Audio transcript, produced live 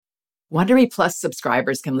Wondery Plus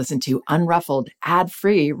subscribers can listen to Unruffled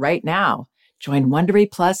ad-free right now. Join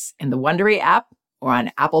Wondery Plus in the Wondery app or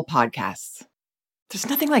on Apple Podcasts. There's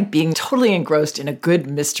nothing like being totally engrossed in a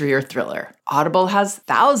good mystery or thriller. Audible has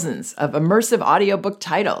thousands of immersive audiobook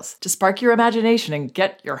titles to spark your imagination and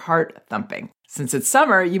get your heart thumping. Since it's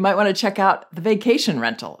summer, you might want to check out The Vacation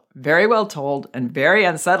Rental. Very well told and very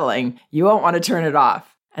unsettling. You won't want to turn it off.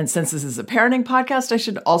 And since this is a parenting podcast, I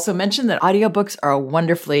should also mention that audiobooks are a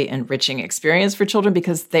wonderfully enriching experience for children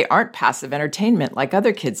because they aren't passive entertainment like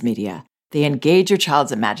other kids' media. They engage your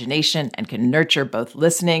child's imagination and can nurture both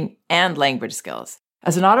listening and language skills.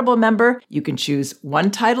 As an Audible member, you can choose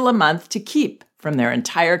one title a month to keep from their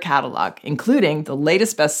entire catalog, including the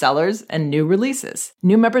latest bestsellers and new releases.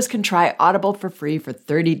 New members can try Audible for free for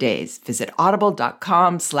 30 days. Visit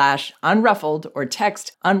audible.com/unruffled or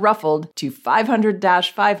text unruffled to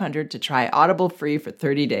 500-500 to try Audible free for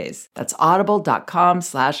 30 days. That's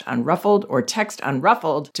audible.com/unruffled or text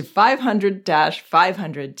unruffled to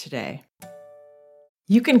 500-500 today.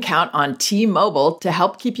 You can count on T-Mobile to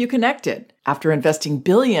help keep you connected. After investing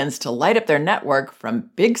billions to light up their network from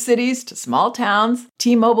big cities to small towns,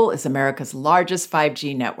 T-Mobile is America's largest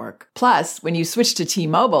 5G network. Plus, when you switch to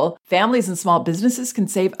T-Mobile, families and small businesses can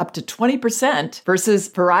save up to 20% versus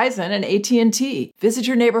Verizon and AT&T. Visit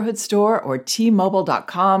your neighborhood store or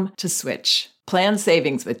T-Mobile.com to switch. Plan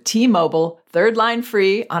savings with T-Mobile, third line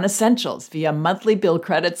free on essentials via monthly bill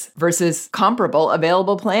credits versus comparable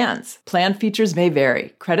available plans. Plan features may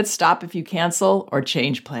vary. Credits stop if you cancel or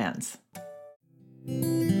change plans.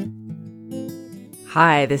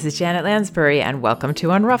 Hi, this is Janet Lansbury, and welcome to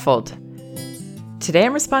Unruffled. Today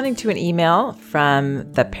I'm responding to an email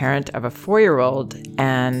from the parent of a 4-year-old,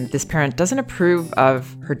 and this parent doesn't approve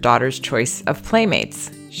of her daughter's choice of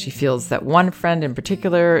playmates. She feels that one friend in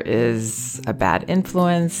particular is a bad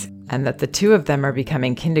influence, and that the two of them are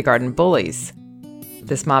becoming kindergarten bullies.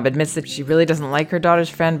 This mom admits that she really doesn't like her daughter's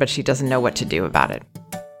friend, but she doesn't know what to do about it.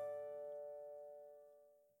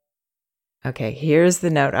 Okay, here's the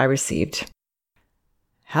note I received.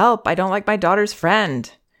 Help, I don't like my daughter's friend.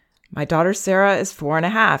 My daughter Sarah is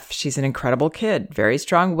 4.5. She's an incredible kid, very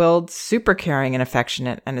strong-willed, super caring and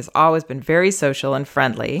affectionate, and has always been very social and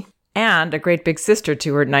friendly, and a great big sister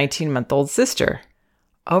to her 19-month-old sister.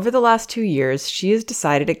 Over the last 2 years, she has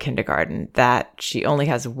decided at kindergarten that she only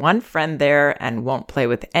has one friend there and won't play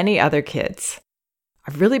with any other kids.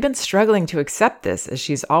 I've really been struggling to accept this, as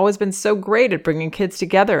she's always been so great at bringing kids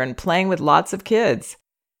together and playing with lots of kids.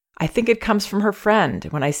 I think it comes from her friend.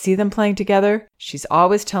 When I see them playing together, she's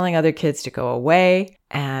always telling other kids to go away,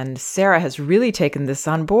 and Sarah has really taken this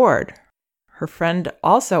on board. Her friend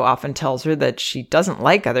also often tells her that she doesn't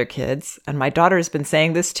like other kids, and my daughter has been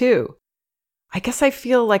saying this too. I guess I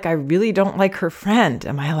feel like I really don't like her friend.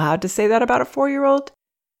 Am I allowed to say that about a 4-year-old?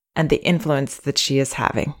 And the influence that she is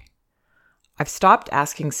having. I've stopped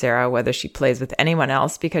asking Sarah whether she plays with anyone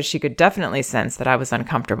else because she could definitely sense that I was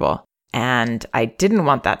uncomfortable. And I didn't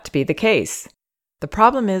want that to be the case. The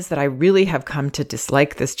problem is that I really have come to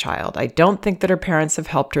dislike this child. I don't think that her parents have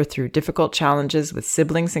helped her through difficult challenges with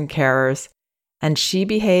siblings and carers, and she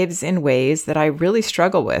behaves in ways that I really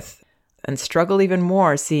struggle with, and struggle even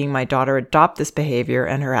more seeing my daughter adopt this behavior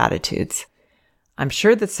and her attitudes. I'm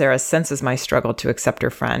sure that Sarah senses my struggle to accept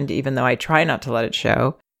her friend, even though I try not to let it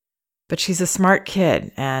show. But she's a smart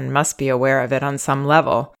kid and must be aware of it on some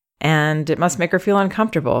level. And it must make her feel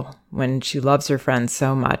uncomfortable when she loves her friends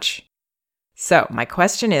so much. So my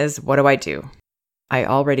question is, what do I do? I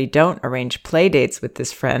already don't arrange play dates with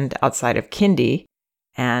this friend outside of kindy,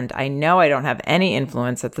 and I know I don't have any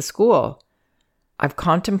influence at the school. I've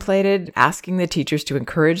contemplated asking the teachers to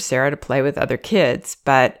encourage Sarah to play with other kids,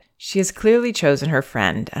 but she has clearly chosen her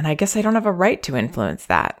friend, and I guess I don't have a right to influence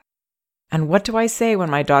that. And what do I say when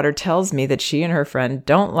my daughter tells me that she and her friend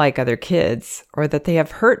don't like other kids or that they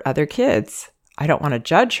have hurt other kids? I don't want to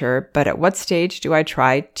judge her, but at what stage do I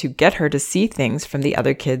try to get her to see things from the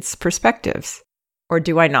other kids' perspectives? Or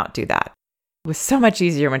do I not do that? It was so much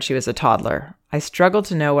easier when she was a toddler. I struggle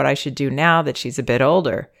to know what I should do now that she's a bit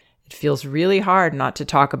older. It feels really hard not to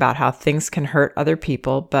talk about how things can hurt other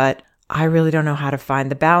people, but I really don't know how to find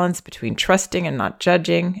the balance between trusting and not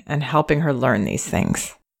judging and helping her learn these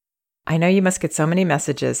things. I know you must get so many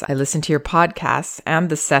messages. I listen to your podcasts and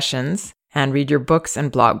the sessions and read your books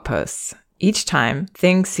and blog posts. Each time,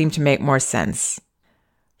 things seem to make more sense.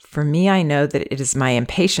 For me, I know that it is my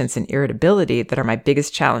impatience and irritability that are my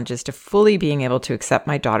biggest challenges to fully being able to accept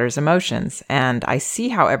my daughter's emotions, and I see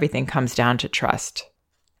how everything comes down to trust.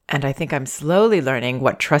 And I think I'm slowly learning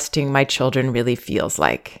what trusting my children really feels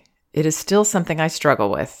like. It is still something I struggle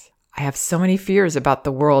with. I have so many fears about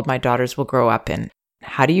the world my daughters will grow up in.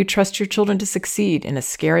 How do you trust your children to succeed in a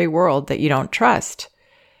scary world that you don't trust?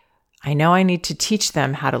 I know I need to teach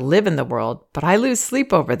them how to live in the world, but I lose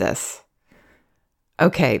sleep over this.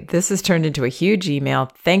 Okay, this has turned into a huge email.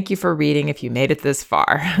 Thank you for reading if you made it this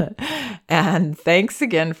far. And thanks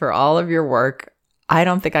again for all of your work. I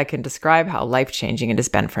don't think I can describe how life-changing it has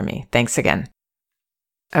been for me. Thanks again.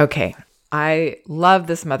 Okay, I love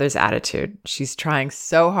this mother's attitude. She's trying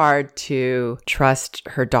so hard to trust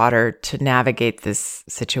her daughter to navigate this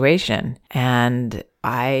situation. And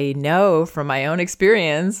I know from my own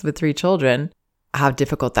experience with 3 children how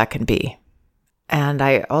difficult that can be. And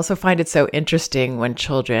I also find it so interesting when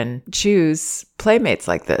children choose playmates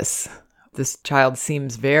like this. This child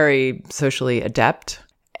seems very socially adept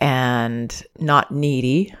and not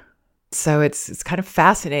needy. So it's kind of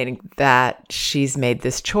fascinating that she's made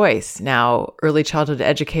this choice. Now, early childhood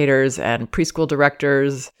educators and preschool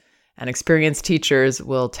directors and experienced teachers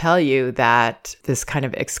will tell you that this kind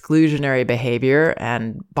of exclusionary behavior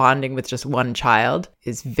and bonding with just one child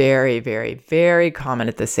is very, very, very common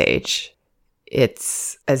at this age.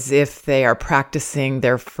 It's as if they are practicing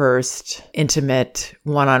their first intimate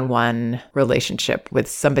one-on-one relationship with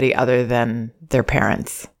somebody other than their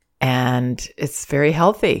parents. And it's very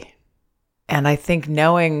healthy. And I think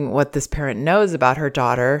knowing what this parent knows about her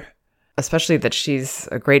daughter, especially that she's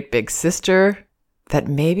a great big sister, that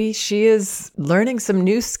maybe she is learning some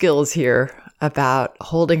new skills here about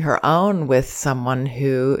holding her own with someone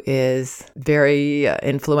who is very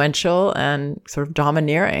influential and sort of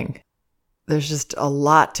domineering. There's just a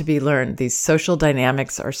lot to be learned. These social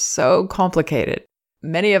dynamics are so complicated.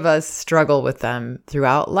 Many of us struggle with them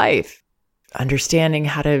throughout life, understanding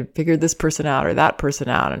how to figure this person out or that person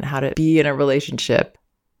out and how to be in a relationship.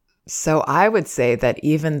 So I would say that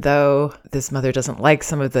even though this mother doesn't like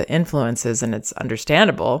some of the influences, and it's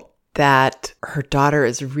understandable, that her daughter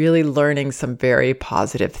is really learning some very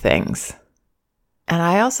positive things. And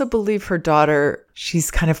I also believe her daughter,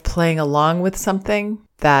 she's kind of playing along with something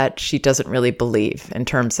that she doesn't really believe in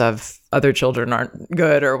terms of other children aren't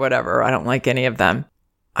good or whatever. I don't like any of them.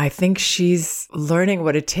 I think she's learning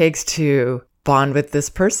what it takes to bond with this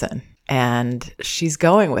person, and she's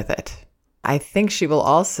going with it. I think she will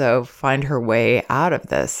also find her way out of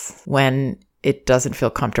this when it doesn't feel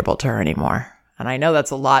comfortable to her anymore. And I know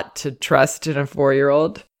that's a lot to trust in a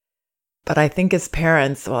 4-year-old, but I think as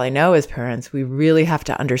parents, well, I know as parents, we really have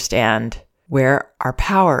to understand where our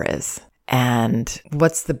power is and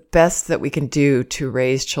what's the best that we can do to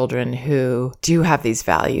raise children who do have these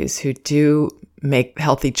values, who do make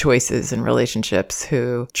healthy choices in relationships,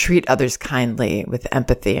 who treat others kindly with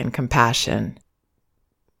empathy and compassion.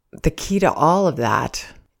 The key to all of that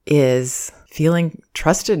is feeling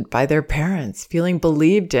trusted by their parents, feeling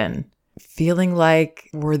believed in, feeling like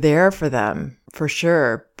we're there for them, for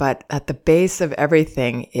sure. But at the base of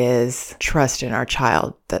everything is trust in our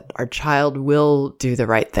child, that our child will do the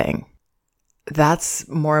right thing. That's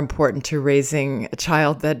more important to raising a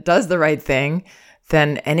child that does the right thing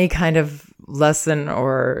than any kind of lesson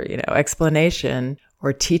or, explanation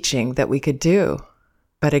or teaching that we could do.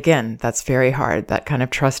 But again, that's very hard. That kind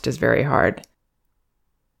of trust is very hard.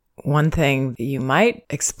 One thing that you might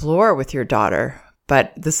explore with your daughter,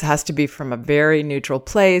 but this has to be from a very neutral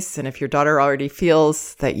place. And if your daughter already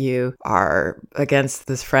feels that you are against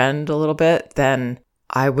this friend a little bit, then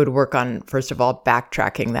I would work on, first of all,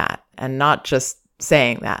 backtracking that and not just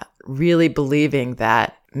saying that, really believing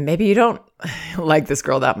that maybe you don't like this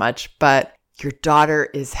girl that much, but your daughter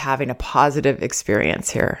is having a positive experience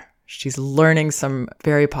here. She's learning some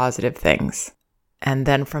very positive things. And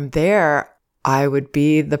then from there, I would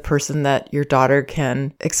be the person that your daughter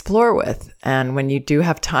can explore with. And when you do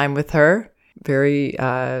have time with her, very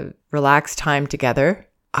relaxed time together,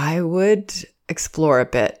 I would explore a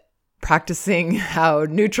bit, practicing how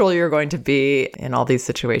neutral you're going to be in all these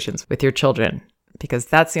situations with your children, because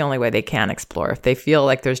that's the only way they can explore. If they feel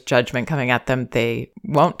like there's judgment coming at them, they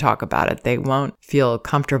won't talk about it. They won't feel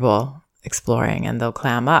comfortable exploring and they'll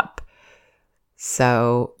clam up.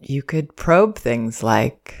 So you could probe things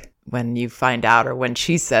like when you find out or when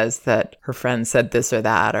she says that her friend said this or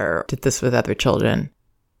that or did this with other children,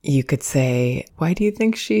 you could say, why do you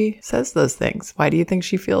think she says those things? Why do you think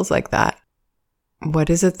she feels like that? What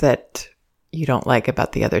is it that you don't like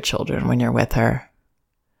about the other children when you're with her?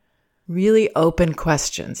 Really open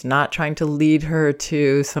questions, not trying to lead her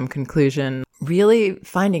to some conclusion, really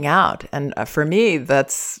finding out. And for me,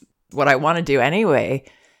 that's what I want to do anyway.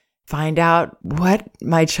 Find out what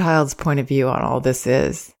my child's point of view on all this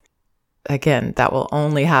is. Again, that will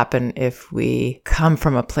only happen if we come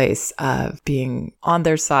from a place of being on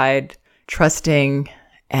their side, trusting,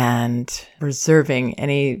 and reserving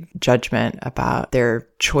any judgment about their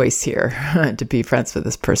choice here to be friends with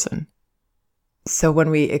this person. So when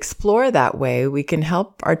we explore that way, we can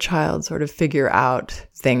help our child sort of figure out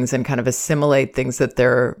things and kind of assimilate things that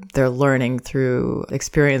they're learning through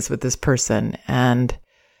experience with this person and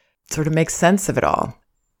sort of make sense of it all.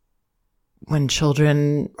 When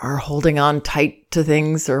children are holding on tight to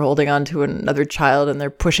things or holding on to another child and they're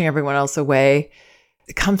pushing everyone else away,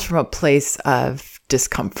 it comes from a place of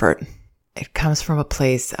discomfort. It comes from a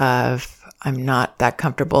place of, I'm not that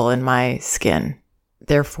comfortable in my skin.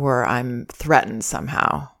 Therefore, I'm threatened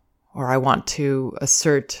somehow, or I want to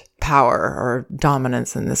assert power or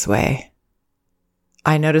dominance in this way.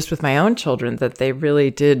 I noticed with my own children that they really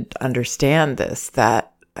did understand this,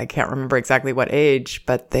 that I can't remember exactly what age,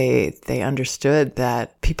 but they understood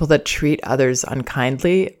that people that treat others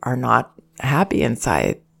unkindly are not happy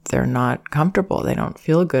inside. They're not comfortable. They don't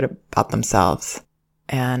feel good about themselves.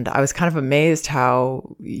 And I was kind of amazed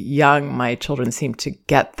how young my children seemed to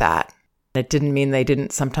get that. It didn't mean they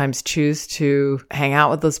didn't sometimes choose to hang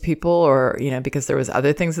out with those people or, because there was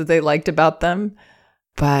other things that they liked about them,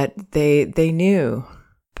 but they knew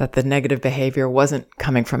that the negative behavior wasn't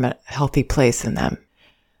coming from a healthy place in them.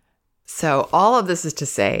 So all of this is to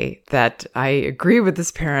say that I agree with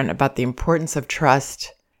this parent about the importance of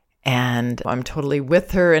trust, and I'm totally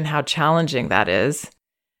with her in how challenging that is.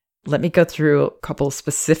 Let me go through a couple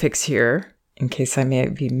specifics here in case I may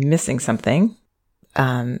be missing something.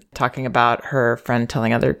 Talking about her friend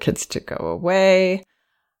telling other kids to go away.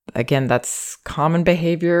 Again, that's common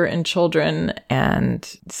behavior in children, and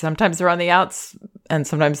sometimes they're on the outs and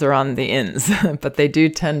sometimes they're on the ins, but they do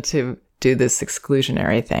tend to do this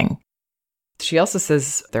exclusionary thing. She also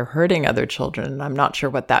says they're hurting other children. I'm not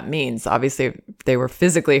sure what that means. Obviously, if they were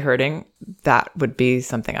physically hurting, that would be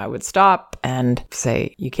something I would stop and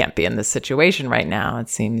say, you can't be in this situation right now. It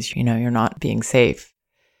seems, you're not being safe.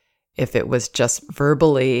 If it was just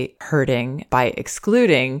verbally hurting by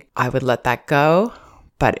excluding, I would let that go.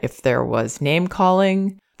 But if there was name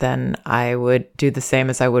calling, then I would do the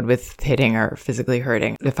same as I would with hitting or physically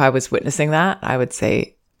hurting. If I was witnessing that, I would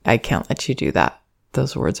say, I can't let you do that.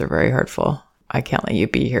 Those words are very hurtful. I can't let you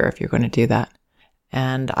be here if you're going to do that.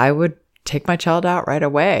 And I would take my child out right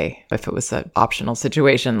away if it was an optional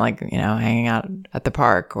situation, like, hanging out at the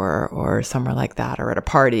park or somewhere like that, or at a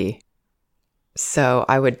party. So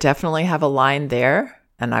I would definitely have a line there,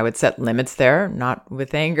 and I would set limits there, not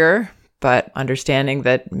with anger, but understanding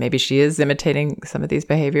that maybe she is imitating some of these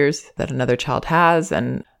behaviors that another child has.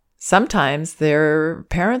 And sometimes their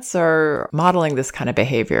parents are modeling this kind of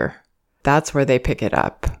behavior. That's where they pick it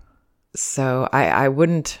up. So I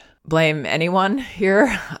wouldn't blame anyone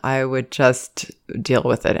here. I would just deal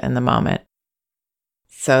with it in the moment.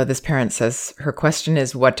 So this parent says, her question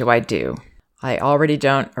is, what do I do? I already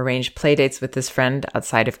don't arrange play dates with this friend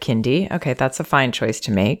outside of kindy. Okay, that's a fine choice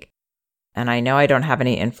to make. And I know I don't have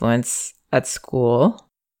any influence at school.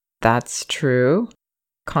 That's true.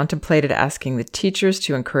 Contemplated asking the teachers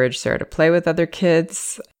to encourage Sarah to play with other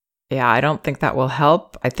kids. Yeah, I don't think that will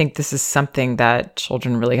help. I think this is something that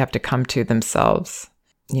children really have to come to themselves.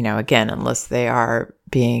 Again, unless they are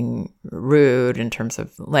being rude in terms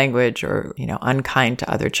of language or, unkind to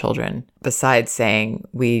other children, besides saying,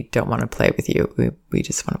 we don't want to play with you. We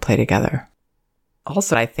just want to play together.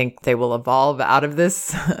 Also, I think they will evolve out of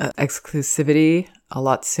this exclusivity a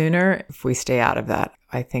lot sooner if we stay out of that.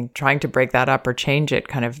 I think trying to break that up or change it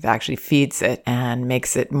kind of actually feeds it and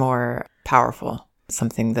makes it more powerful,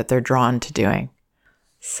 something that they're drawn to doing.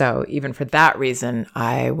 So even for that reason,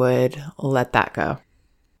 I would let that go.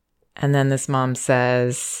 And then this mom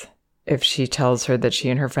says, if she tells her that she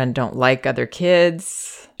and her friend don't like other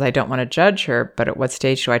kids, I don't want to judge her, but at what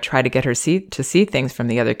stage do I try to get her to see things from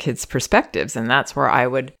the other kids' perspectives? And that's where I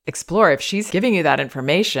would explore. If she's giving you that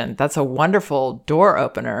information, that's a wonderful door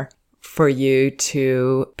opener for you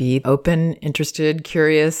to be open, interested,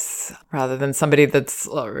 curious, rather than somebody that's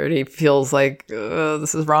already feels like, oh,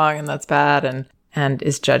 this is wrong and that's bad and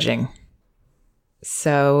is judging.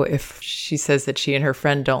 So if she says that she and her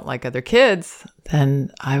friend don't like other kids,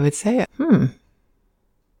 then I would say,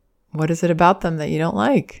 what is it about them that you don't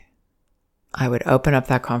like? I would open up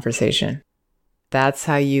that conversation. That's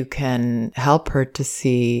how you can help her to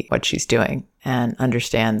see what she's doing and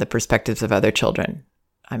understand the perspectives of other children.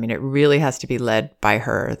 I mean, it really has to be led by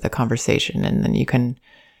her, the conversation. And then you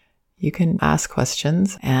can ask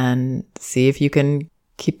questions and see if you can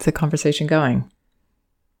keep the conversation going.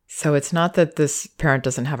 So it's not that this parent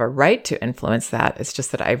doesn't have a right to influence that. It's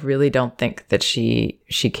just that I really don't think that she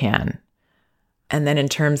can. And then in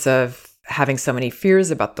terms of having so many fears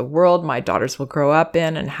about the world my daughters will grow up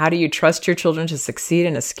in. And how do you trust your children to succeed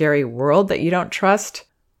in a scary world that you don't trust?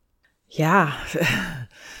 Yeah.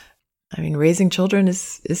 I mean, raising children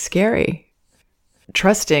is scary.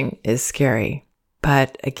 Trusting is scary.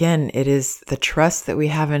 But again, it is the trust that we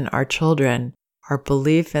have in our children, our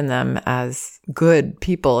belief in them as good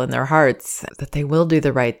people in their hearts, that they will do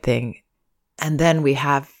the right thing. And then we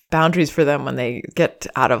have boundaries for them when they get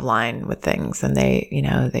out of line with things and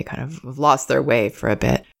they kind of lost their way for a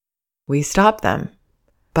bit. We stop them,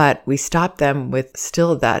 but we stop them with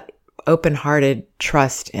still that open-hearted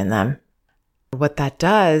trust in them. What that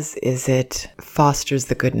does is it fosters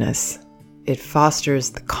the goodness. It fosters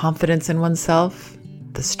the confidence in oneself,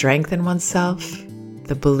 the strength in oneself,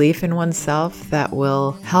 the belief in oneself that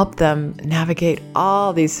will help them navigate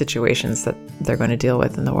all these situations that they're going to deal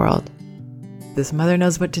with in the world. This mother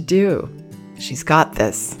knows what to do. She's got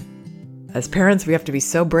this. As parents, we have to be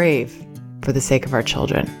so brave for the sake of our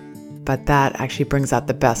children, but that actually brings out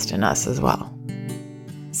the best in us as well.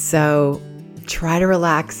 So try to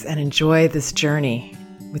relax and enjoy this journey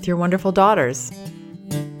with your wonderful daughters.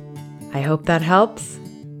 I hope that helps.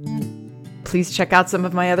 Please check out some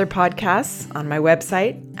of my other podcasts on my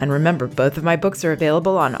website. And remember, both of my books are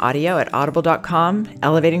available on audio at audible.com,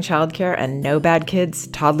 Elevating Childcare and No Bad Kids,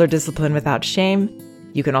 Toddler Discipline Without Shame.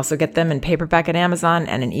 You can also get them in paperback at Amazon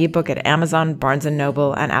and an ebook at Amazon, Barnes &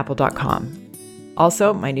 Noble, and Apple.com.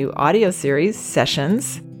 Also, my new audio series,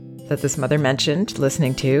 Sessions, that this mother mentioned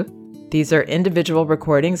listening to. These are individual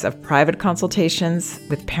recordings of private consultations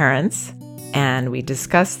with parents, and we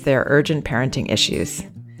discuss their urgent parenting issues.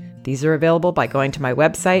 These are available by going to my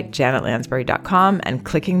website, janetlansbury.com, and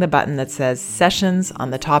clicking the button that says Sessions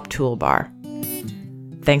on the top toolbar.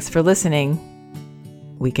 Thanks for listening.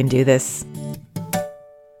 We can do this.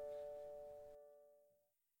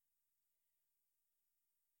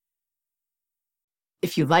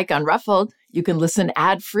 If you like Unruffled, you can listen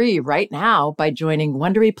ad-free right now by joining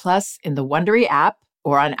Wondery Plus in the Wondery app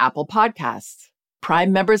or on Apple Podcasts.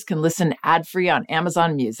 Prime members can listen ad-free on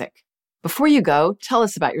Amazon Music. Before you go, tell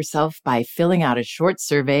us about yourself by filling out a short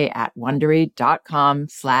survey at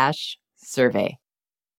Wondery.com/survey.